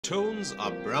tones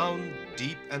are brown,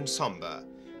 deep and sombre.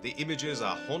 The images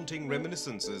are haunting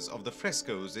reminiscences of the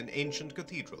frescos in ancient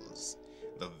cathedrals.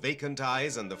 The vacant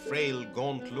eyes and the frail,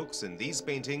 gaunt looks in these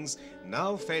paintings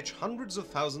now fetch hundreds of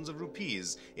thousands of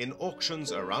rupees in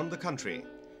auctions around the country.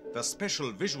 The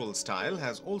special visual style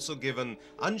has also given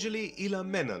Anjolie Ela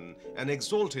Menon an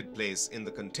exalted place in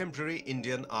the contemporary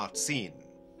Indian art scene.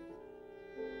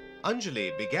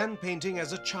 Anjolie began painting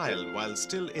as a child while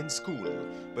still in school,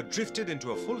 but drifted into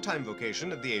a full-time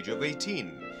vocation at the age of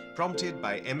 18, prompted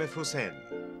by M.F. Husain.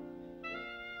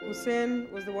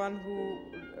 Husain was the one who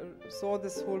saw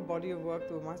this whole body of work.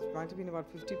 There might have been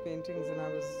about 50 paintings, and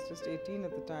I was just 18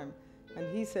 at the time.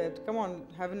 And he said, come on,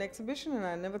 have an exhibition, and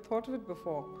I never thought of it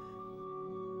before.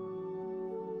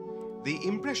 The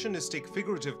impressionistic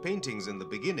figurative paintings in the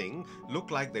beginning looked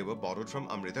like they were borrowed from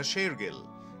Amrita Shergill,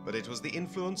 but it was the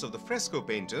influence of the fresco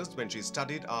painters when she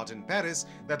studied art in Paris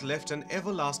that left an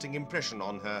everlasting impression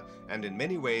on her and in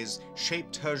many ways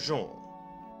shaped her genre.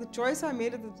 The choice I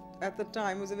made at the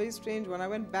time was a very strange one. I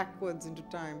went backwards into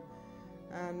time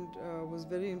and was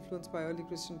very influenced by early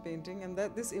Christian painting, and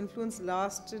that this influence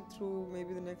lasted through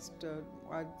maybe the next,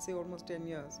 I'd say almost 10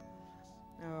 years.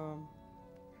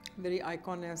 Very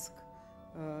iconesque,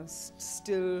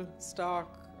 still, stark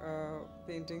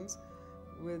paintings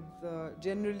with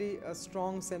generally a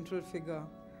strong central figure,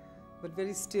 but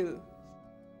very still.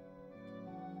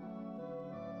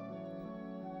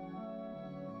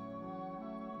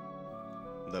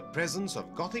 The presence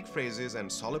of Gothic phrases and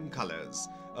solemn colors,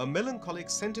 a melancholic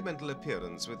sentimental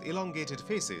appearance with elongated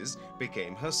faces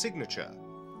became her signature.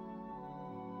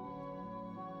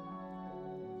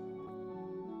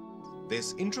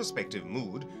 This introspective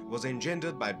mood was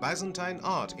engendered by Byzantine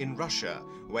art in Russia,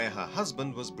 where her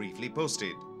husband was briefly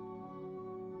posted.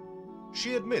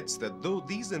 She admits that though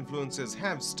these influences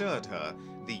have stirred her,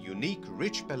 the unique,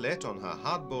 rich palette on her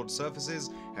hardboard surfaces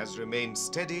has remained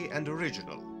steady and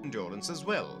original. Endurance as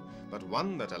well, but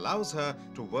one that allows her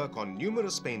to work on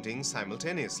numerous paintings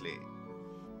simultaneously.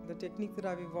 The technique that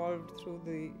I've evolved through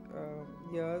the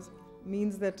years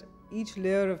means that each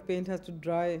layer of paint has to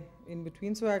dry in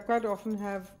between. So I quite often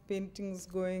have paintings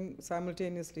going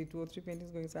simultaneously, 2 or 3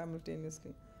 paintings going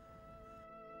simultaneously.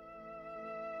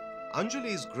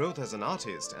 Anjoli's growth as an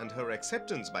artist and her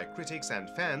acceptance by critics and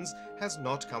fans has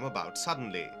not come about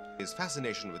suddenly. His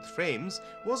fascination with frames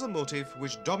was a motive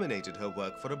which dominated her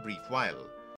work for a brief while.